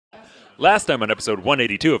Last time on episode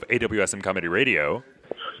 182 of AWSM Comedy Radio.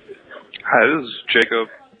 Hi, this is Jacob,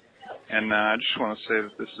 and I just want to say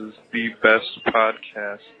that this is the best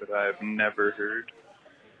podcast that I've never heard.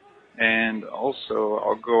 And also,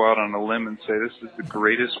 I'll go out on a limb and say this is the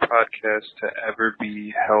greatest podcast to ever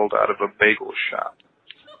be held out of a bagel shop.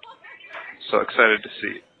 So excited to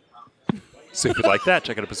see it. So if you like that,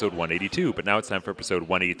 check out episode 182. But now it's time for episode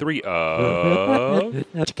 183 of...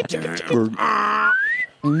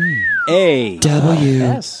 AWSM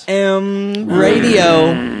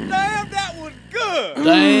Radio. Damn, that was good.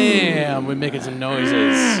 Damn, we're making some noises.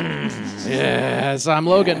 Yes, I'm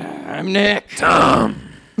Logan. I'm Nick. Tom.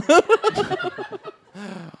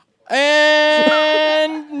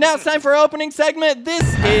 And now it's time for our opening segment. This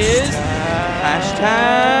is hashtag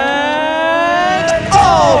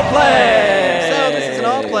All Play. So this is an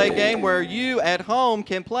all play game where you at home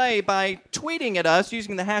can play by tweeting at us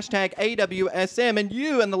using the hashtag AWSM, and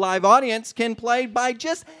you and the live audience can play by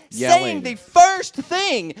just saying the first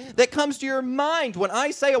thing that comes to your mind when I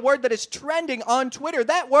say a word that is trending on Twitter.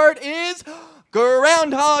 That word is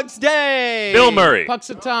Groundhog's Day. Bill Murray.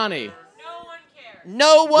 Puxatani.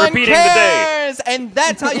 No one Repeating the day. cares, and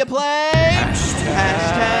that's how you play.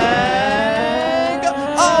 Hashtag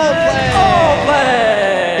All Play. All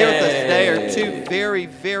Play. Here with us today are two very,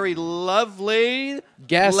 very lovely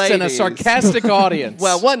Guests ladies. and a sarcastic audience.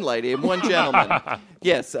 Well, one lady and one gentleman.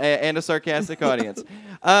 Yes, and a sarcastic audience.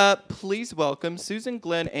 Please welcome Susan,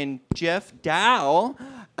 Glynn, and Geoff Dow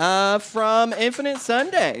from Infinite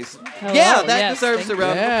Sundaes. Hello. Yeah, that Yes, deserves a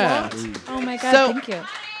round Yeah. of applause. Oh my God, So- thank you.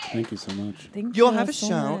 Thank you so much. Thank You'll you have a so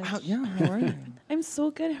show. much. How are you? I'm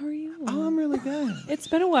so good. How are you? Oh, I'm really good. It's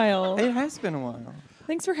been a while. It has been a while.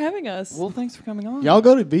 Thanks for having us. Well, thanks for coming on. Y'all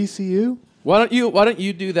go to VCU? Why don't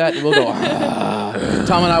you do that and we'll go,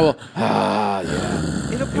 Tom and I will, yeah.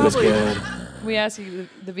 It'll It was probably. good. we ask you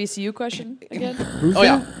the VCU question again. Oh,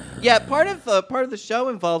 yeah. Yeah, part of the show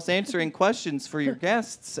involves answering questions for your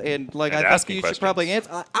guests, and And I think asking you questions. should probably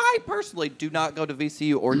answer. I personally do not go to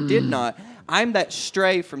VCU or did not. I'm that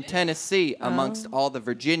stray from Tennessee amongst all the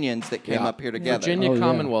Virginians that came up here together. Virginia Oh, yeah.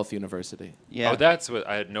 Commonwealth University. Yeah. Oh, that's what...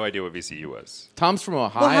 I had no idea what VCU was. Tom's from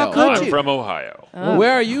Ohio. Well, how could I'm you? from Ohio.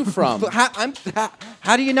 Where are you from?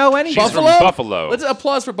 How do you know any? She's from Buffalo. Let's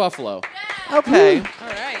applause for Buffalo. Okay. All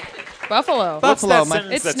right. Buffalo. What's Buffalo, that my-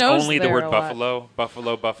 sentence It that's snows only the there word a lot. buffalo?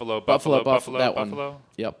 Buffalo, buffalo, Buffalo, buffalo, that buffalo. one.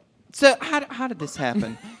 Yep. So how did this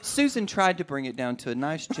happen? Susan tried to bring it down to a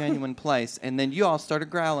nice, genuine place, and then you all started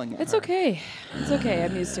growling at It's her. okay. It's okay.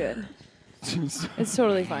 I'm used to it. It's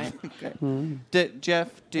totally fine. Jeff,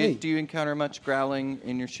 Hey. do you encounter much growling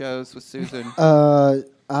in your shows with Susan?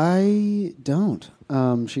 I don't.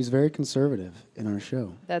 She's very conservative in our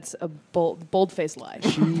show. That's a bold-faced lie.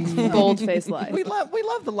 Bold-faced lie. we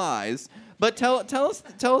love the lies, but tell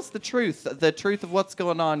us the truth of what's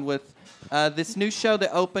going on with this new show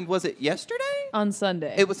that opened. Was it yesterday? On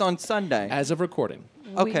Sunday. It was on Sunday. As of recording.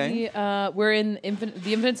 Okay. We're in the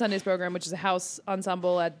Infinite Sundaes program, which is a house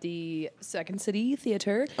ensemble at the Second City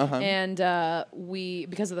Theater. And we,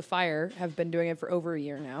 because of the fire, have been doing it for over a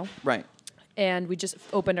year now. Right. And we just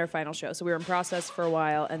opened our final show. So we were in process for a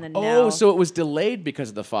while, and then now... Oh, so it was delayed because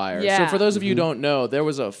of the fire. Yeah. So for those of you who don't know, there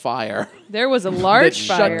was a fire There was a that large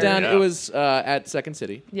fire. shut down. Yeah. It was at Second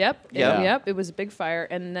City. Yep. Yeah. Yep. It was a big fire.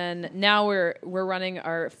 And then now we're running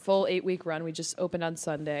our full 8-week run. We just opened on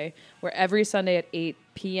Sunday. We're every Sunday at 8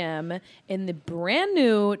 p.m. in the brand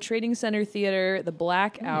new Trading Center Theater, the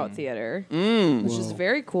Blackout Theater, which is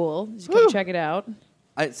very cool. You can check it out.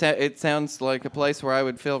 It sounds like a place where I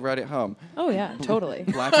would feel right at home. Oh, yeah, totally.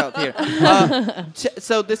 Blackout Theater.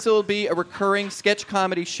 So this will be a recurring sketch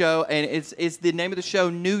comedy show, and is the name of the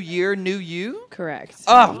show New Year, New You? Correct.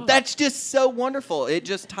 Oh, that's just so wonderful. It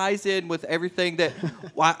just ties in with everything that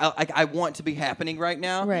I want to be happening right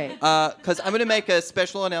now. Right. Because I'm going to make a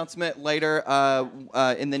special announcement later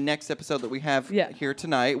in the next episode that we have here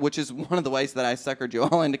tonight, which is one of the ways that I suckered you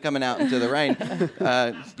all into coming out into the rain.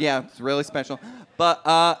 Yeah, it's really special. But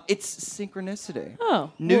it's synchronicity.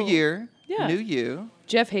 Oh. New Year, yeah. New You.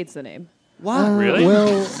 Jeff hates the name. Why? Really?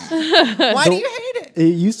 Well, Why do you hate it?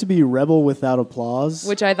 it used to be Rebel Without Applause.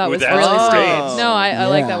 Which I thought Ooh, was that's really great. strange. No, I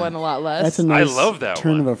like Yeah. that one a lot less. That's a nice love that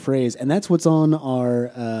turn one. of a phrase. And that's what's on our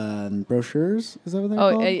brochures. Is that what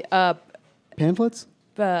they're called? Pamphlets?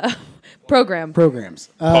 Program. Programs.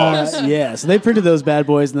 Pause. Yeah, so they printed those bad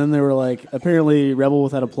boys, and then they were like, apparently Rebel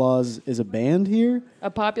Without Applause is a band here. A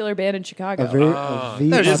popular band in Chicago. A very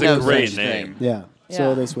That is a no great such name. Yeah, Yeah.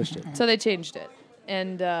 so they switched it. So they changed it.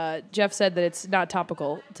 And Jeff said that it's not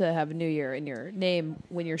topical to have New Year in your name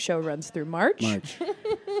when your show runs through March.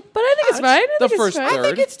 But I think it's fine. the first fine. I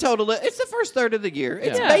think it's totally. It's the first third of the year.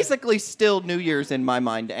 It's Yeah. basically still New Year's in my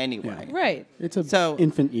mind anyway. Right. It's a So-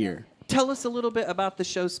 infant year. Tell us a little bit about the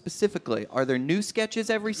show specifically. Are there new sketches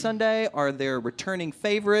every Sunday? Are there returning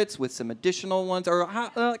favorites with some additional ones? Or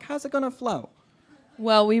how's it going to flow?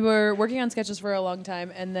 Well, we were working on sketches for a long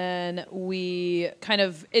time, and then we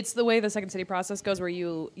it's the way the Second City process goes, where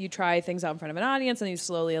you try things out in front of an audience, and you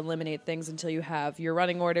slowly eliminate things until you have your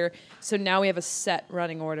running order. So now we have a set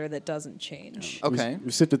running order that doesn't change. Okay.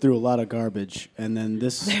 We sifted through a lot of garbage, and then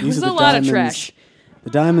these was are a the lot of diamonds. trash. The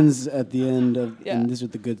diamonds at the end of, Yeah. and these are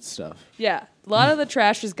the good stuff. Yeah, a lot of the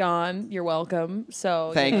trash is gone. You're welcome. So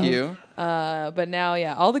Thank you. But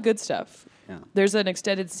now, all the good stuff. Yeah. There's an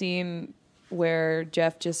extended scene where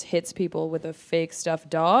Jeff just hits people with a fake stuffed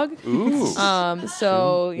dog. Ooh.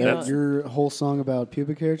 So you know, That's your whole song about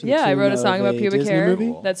pubic hair? To the yeah, I tune wrote a of song about pubic Disney hair.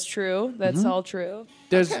 movie? That's true. That's all true.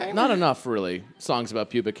 There's not enough, really, songs about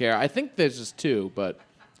pubic hair. I think there's just two, but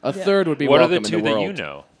a third would be What are welcome the two in the that world. you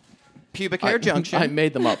know? Pubic Hair Junction. I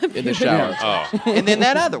made them up in the shower. Oh. And then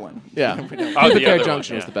that other one. Yeah. Oh, Pubic the Hair other one,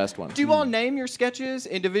 Junction is yeah. the best one. Do you all name your sketches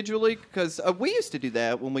individually? Because we used to do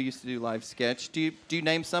that when we used to do live sketch. Do you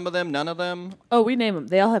name some of them? None of them? Oh, we name them.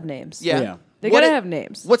 They all have names. Yeah. Yeah. They What gotta i- have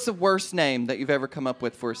names. What's the worst name that you've ever come up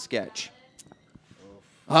with for a sketch?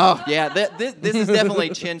 Oh, yeah. This is definitely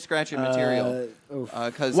chin-scratching material.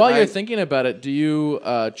 Cause While you're thinking about it, do you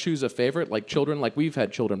choose a favorite, like children? Like we've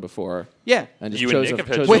had children before. Yeah. And just You and chose Nick a, have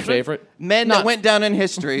had chose a children? favorite. Men that went down in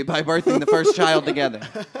history by birthing the first child together.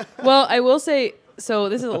 Well, I will say, so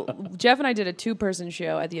this is Jeff and I did a 2-person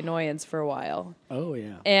show at the Annoyance for a while, Oh,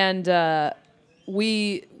 yeah. and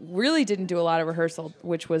we really didn't do a lot of rehearsal,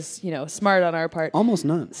 which was smart on our part. Almost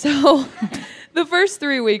none. So the first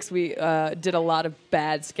 3 weeks we did a lot of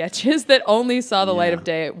bad sketches that only saw the light of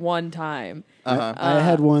day at one time. I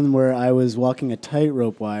had one where I was walking a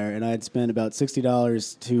tightrope wire, and I had spent about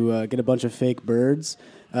 $60 to get a bunch of fake birds.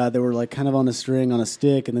 They were like kind of on a string on a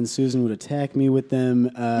stick, and then Susan would attack me with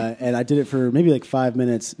them. And I did it for maybe like 5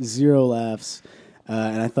 minutes, 0 laughs.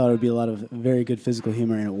 And I thought it would be a lot of very good physical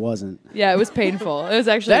humor, and it wasn't. Yeah, it was painful. It was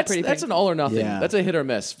actually pretty That's painful. an all or nothing. Yeah. That's a hit or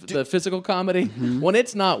miss. The physical comedy, when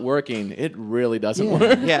it's not working, it really doesn't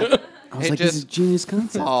work. Yeah. I was It like, this is just genius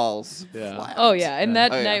concept. falls Yeah. flat. Oh, yeah. And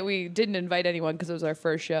that Oh, yeah. night we didn't invite anyone because it was our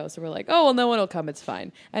first show. So we're like, oh, well, no one will come. It's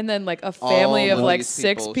fine. And then like a family of All like these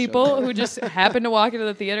 6 people people showed up. who just happened to walk into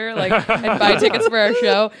the theater like and buy tickets for our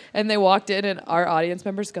show. And they walked in and our audience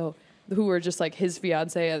members go, who were just like his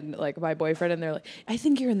fiance and like my boyfriend. And they're like, I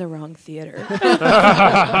think you're in the wrong theater.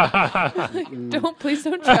 Please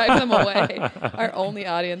don't drive them away. Our only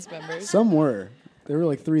audience members. Some were. There were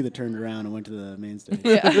like 3 that turned around and went to the main stage.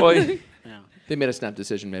 Yeah. Well, They made a snap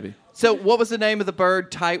decision, maybe. So what was the name of the bird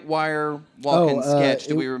tight wire walking sketch?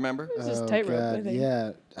 Do we remember? It's just tightrope, I God, think.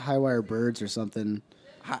 yeah, high wire birds or something.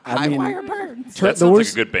 High mean- wire birds. that the sounds like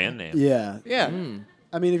worst- a good band name. Yeah. Yeah.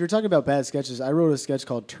 I mean, if you're talking about bad sketches, I wrote a sketch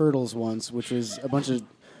called Turtles once, which was a bunch of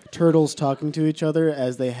turtles talking to each other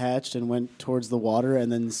as they hatched and went towards the water,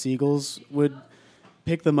 and then seagulls would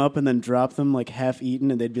pick them up and then drop them like half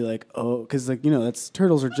eaten, and they'd be like, oh, because that's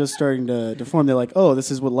turtles are just starting to form. They're like, oh,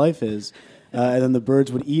 this is what life is. And then the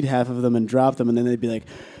birds would eat half of them and drop them, and then they'd be like,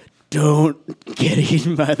 don't get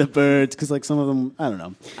eaten by the birds, because like some of them, I don't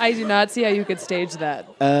know. I do not see how you could stage that.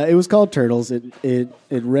 It was called Turtles. It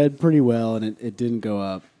read pretty well, and it didn't go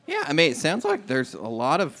up. Yeah, I mean, it sounds like there's a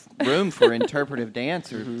lot of room for interpretive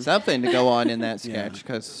dance or something to go on in that sketch,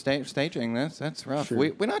 because staging, that's rough. Sure. We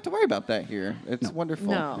don't have to worry about that here. It's wonderful.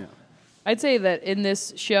 No. Yeah. I'd say that in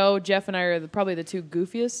this show, Jeff and I are probably the 2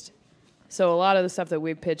 goofiest. So a lot of the stuff that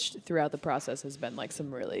we pitched throughout the process has been like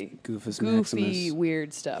some really Goofus goofy, Maximus.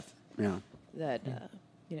 weird stuff Yeah. that,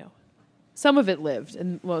 some of it lived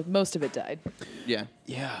and most of it died. Yeah.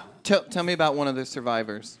 Yeah. Tell me about one of the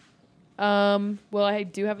survivors. Well, I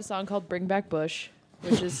do have a song called Bring Back Bush,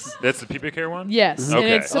 which is... That's the pubic hair one? Yes. And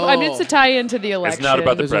Okay. it's, I mean, it's a tie-in to the election. It's not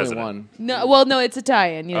about the There's only president. one. No, well, no, it's a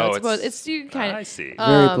tie-in. Oh, It's it's- supposed, it's you kind of... I see.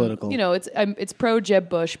 Very political. It's pro Jeb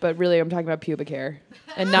Bush, but really I'm talking about pubic hair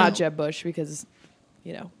and not Jeb Bush because,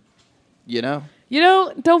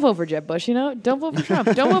 don't vote for Jeb Bush. Don't vote for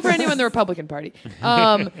Trump. Don't vote for anyone in the Republican Party.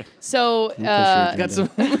 Got some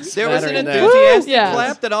There was an smatter in there. enthusiastic Yeah.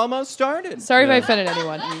 clap that almost started. Sorry if I offended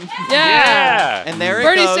anyone. Yeah. Yeah. And there it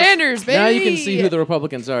Bernie goes. Sanders, baby. Now you can see who the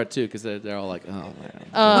Republicans are, too, because they're all like, oh, man.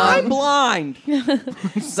 I'm blind.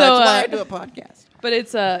 That's why I do a podcast. But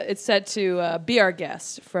it's set to Be Our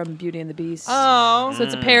Guest from Beauty and the Beast. Oh. So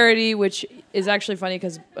it's a parody, which is actually funny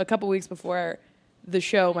because a couple weeks before the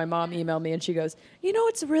show, my mom emailed me and she goes, you know,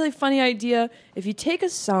 it's a really funny idea. If you take a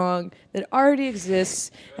song that already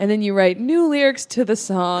exists and then you write new lyrics to the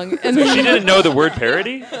song. And So she didn't know the word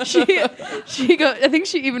parody? she go. I think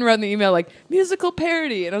she even wrote in the email like musical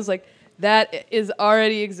parody. And I was like, that is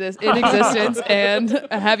already in existence. And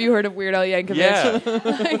have you heard of Weird Al Yankovic?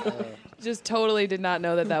 Yeah. Just totally did not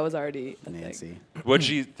know that was already a Nancy.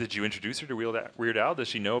 thing. Did you introduce her to Weird Al? Does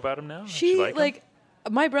she know about him now? Does She like him?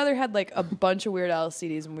 my brother had like a bunch of Weird Al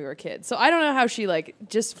CDs when we were kids. So I don't know how she like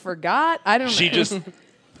just forgot. I don't know. She just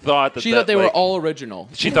thought that She thought they were all original.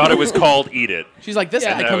 She thought it was called Eat It. She's like, this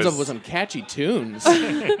Yeah. guy And that comes was- up with some catchy tunes.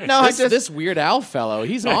 No, this Weird Al fellow,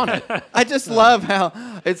 he's on it. I just love how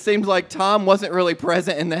it seems like Tom wasn't really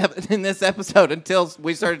present in this episode until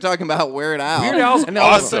we started talking about Weird Al. Weird Al's and all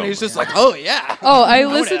of a awesome. sudden he's just like, oh yeah. Oh, I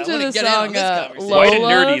listened to wanna the get in on song this conversation. Lola. White and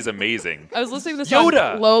Nerdy is amazing. I was listening to the song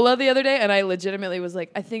Yoda. Lola the other day, and I legitimately was like,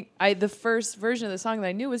 I think the first version of the song that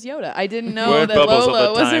I knew was Yoda. I didn't know Word that bubbles Lola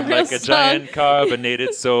all the was a time real like a song. giant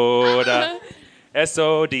carbonated soda.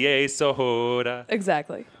 SODA soda.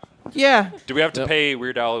 Exactly. Yeah, Do we have to pay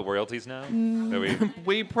Weird Al royalties now? That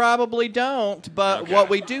we probably don't, but Okay. what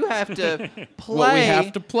we do have to play, What we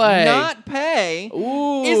have to play. not pay,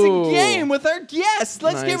 Ooh. is a game with our guests.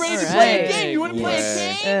 Let's get Nice. ready to All play a right. game. You want to play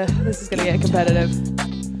a game? This is gonna get competitive.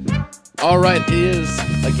 All right, it is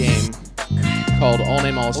a game called All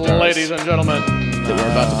Name All Stars. Ladies and gentlemen, That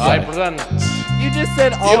we're about to I play. present You just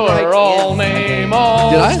said all your right. all is. name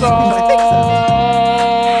all Did I? stars.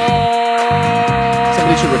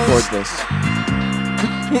 Somebody should record this.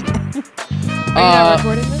 Are you not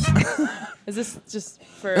recording this? Is this just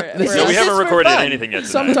for? This for is- No, we us? haven't for recorded fun. anything yet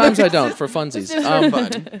tonight. Sometimes I don't, for funsies. Just for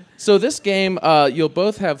fun. So this game, you'll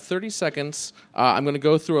both have 30 seconds. I'm going to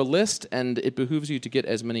go through a list, and it behooves you to get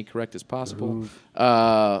as many correct as possible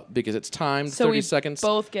because it's timed. So 30 we seconds.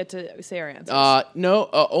 both get to say our answers. No,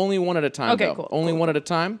 only one at a time. Okay, though. cool, Only cool, one at a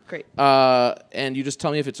time. Great. And you just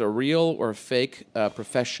tell me if it's a real or a fake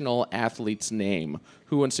professional athlete's name.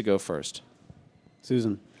 Who wants to go first?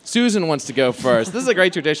 Susan. Susan wants to go first. This is a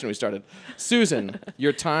great tradition we started. Susan,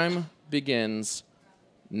 your time begins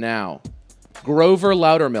now. Grover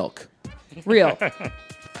Loudermilk. Real.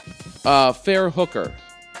 Fair Hooker.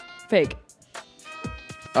 Fake.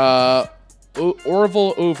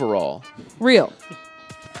 Orville Overall. Real.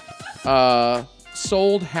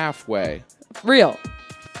 Sold Halfway. Real.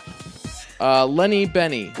 Lenny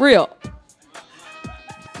Benny. Real.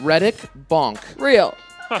 Reddick Bonk. Real.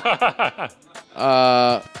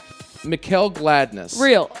 Mikkel Gladness.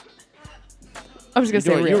 Real. I'm just gonna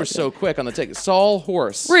say real. You were so quick on the take. Saul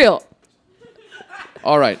Horse. Real.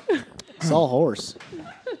 All right. Saul Horse.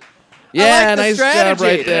 Yeah, I like the nice job strategy.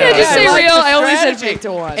 right there. Yeah, just I say like real. the I only said strategy. fake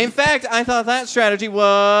to one. In fact, I thought that strategy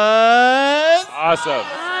was. Awesome.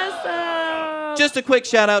 Awesome. Just a quick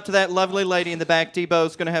shout out to that lovely lady in the back.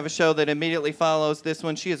 Debo's going to have a show that immediately follows this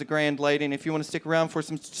one. She is a grand lady, and if you want to stick around for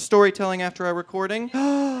some storytelling after our recording,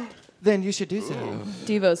 then you should do so.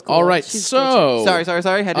 Devo's cool. All right, She's so Sorry.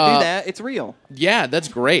 Had to do that. It's real. yeah, that's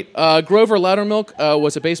great. Grover Loudermilk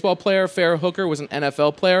was a baseball player. Fair Hooker was an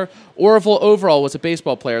NFL player. Orville Overall was a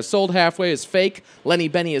baseball player. Sold Halfway is fake. Lenny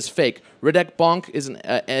Benny is fake. Reddick Bonk is an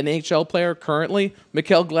NHL player currently.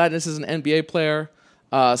 Mikkel Gladness is an NBA player.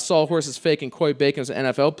 Saul Horse is fake, and Coy Bacon is an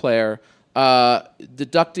NFL player.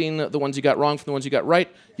 Deducting the ones you got wrong from the ones you got right,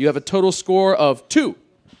 you have a total score of 2.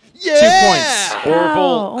 Yeah! 2 points.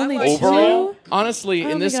 Orville only overall. Honestly, in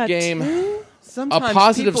only this got game, 2? Sometimes a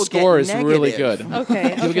positive people get score is really negative. good.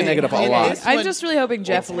 Okay. You'll get negative a And lot. it's I'm when- just really hoping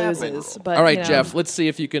Jeff What's happened? loses. But All right, you know. Jeff, let's see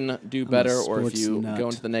if you can do better or if sports you nut. go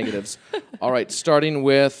into the negatives. All right, starting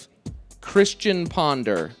with Christian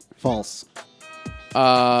Ponder. False.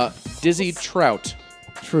 Dizzy Trout.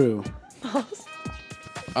 True.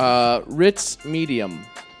 Ritz Medium.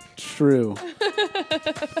 True.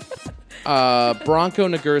 Bronco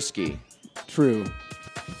Nagurski. True.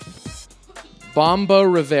 Bombo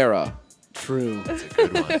Rivera. True.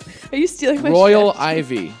 Are you stealing my Royal strategy?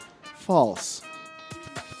 Ivy. False.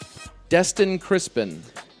 Destin Crispin.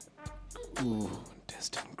 Ooh,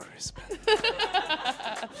 Destin Crispin.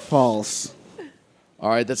 False. All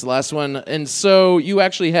right, that's the last one. And so you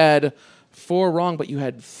actually had 4 wrong, but you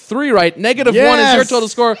had 3 right. -1 is your Yes! total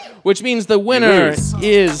score, which means the winner lose.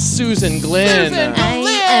 is Susan Glynn.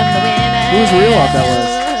 Who's real off that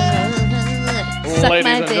list? Ladies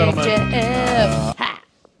and gentlemen,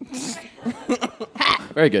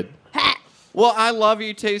 Very good. Well, I love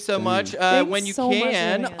you two so much. Thanks When you so much for can,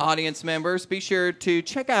 having us. audience members, be sure to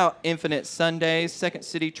check out Infinite Sundaes, Second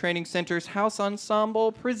City Training Center's House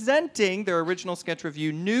Ensemble, presenting their original sketch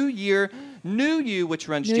review, New Year, New You, which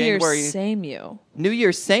runs New January. Year's same you. New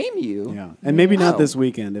Year's same you. Yeah, and maybe Wow. not this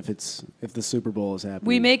weekend if the Super Bowl is happening.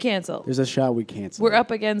 We may cancel. There's a shot we cancel. We're up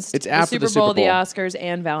against It's the after Super the Super Bowl, the Bowl. Oscars,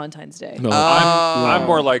 and Valentine's Day. No. I'm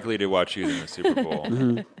more likely to watch you than the Super Bowl.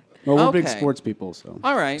 Well, we're big Okay. sports people, so.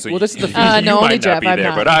 All right. So Well, this is the you future. No, might only not Jeff, be I'm there,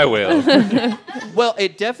 not. but I will. Well,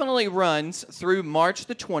 it definitely runs through March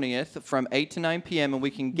the 20th from 8 to 9 p.m. and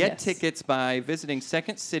we can get Yes. tickets by visiting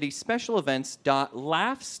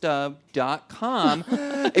secondcityspecialevents.laughstub.com.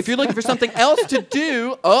 If you're looking for something else to do,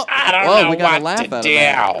 we got to laugh out of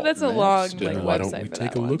that. That's a long Why don't website we for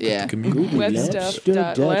take that a one. look Yeah. at the community Web Left stuff. stub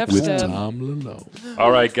Dot dot left with stub. Tom Lalo?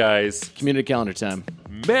 All right, guys. Community calendar time.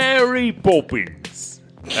 Mary Poppins.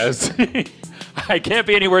 As I can't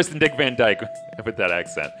be any worse than Dick Van Dyke with that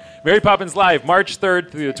accent. Mary Poppins Live, March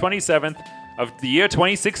 3rd through the 27th of the year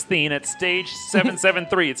 2016 at Stage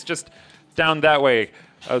 773. It's just down that way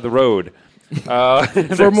of the road.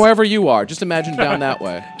 From wherever you are, just imagine down that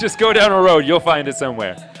way. Just go down a road. You'll find it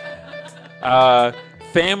somewhere.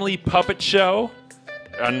 Family Puppet Show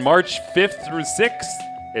on March 5th through 6th.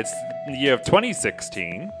 It's the year of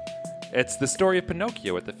 2016. It's the story of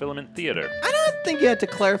Pinocchio at the Filament Theater. I don't think you have to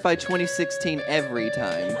clarify 2016 every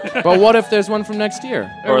time. But what if there's one from next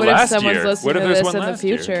year? Or what last if someone's year. listening What if to there's this one in the last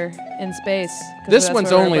year? future in space? 'Cause This that's one's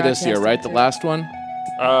where we're only this year, right? The broadcasting last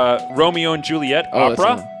one? Romeo and Juliet Oh, that's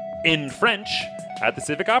opera the one. in French at the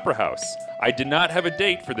Civic Opera House. I did not have a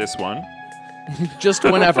date for this one. Just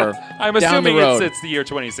whenever. I'm down assuming the road. it's the year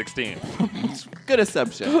 2016. Good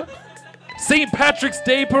assumption. St. Patrick's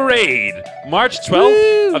Day Parade, March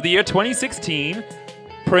 12th of the year 2016,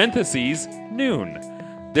 parentheses, noon.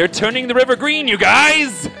 They're turning the river green, you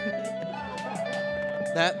guys!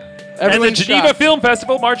 That And the Everyone's Geneva shocked. Film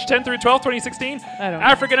Festival, March 10th through 12th, 2016. I don't know.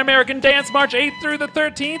 African American Dance, March 8th through the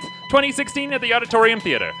 13th, 2016 at the Auditorium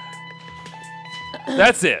Theater.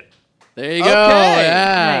 That's it. There you go. Okay.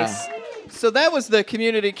 Yeah. Nice. So that was the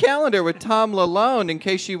community calendar with Tom Lalone in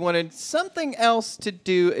case you wanted something else to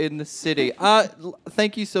do in the city.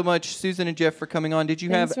 Thank you so much, Susan and Jeff, for coming on. Did you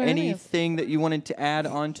Thanks have for having us. anything that you wanted to add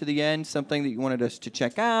on to the end? Something that you wanted us to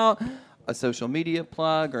check out? A social media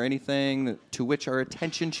plug or anything to which our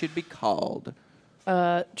attention should be called?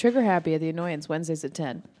 Trigger Happy at the Annoyance, Wednesdays at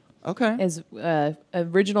 10. Okay. Is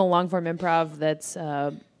original long form improv that's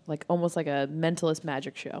like almost like a mentalist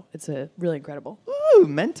magic show. It's really incredible. Ooh,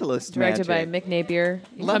 mentalist Directed by magic. Mick Napier.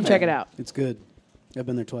 Love Come check it. it out. It's good. I've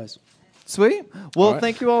been there twice. Sweet. Well, All right.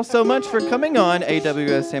 thank you all so much for coming on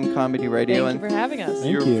AWSM Comedy Radio. Thank you for having us.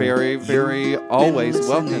 You're you. very, very always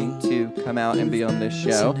welcome to come out and be on this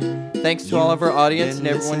show. Thanks to all of our audience and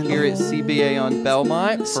everyone here at CBA on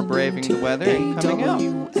Belmont for braving the weather and coming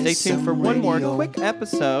out. Stay tuned for one more quick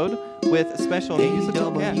episode with a special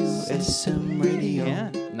musical guest. Yeah.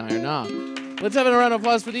 Nah, you're not. Let's have a round of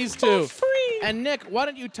applause for these two. And Nick, why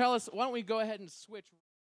don't we go ahead and switch?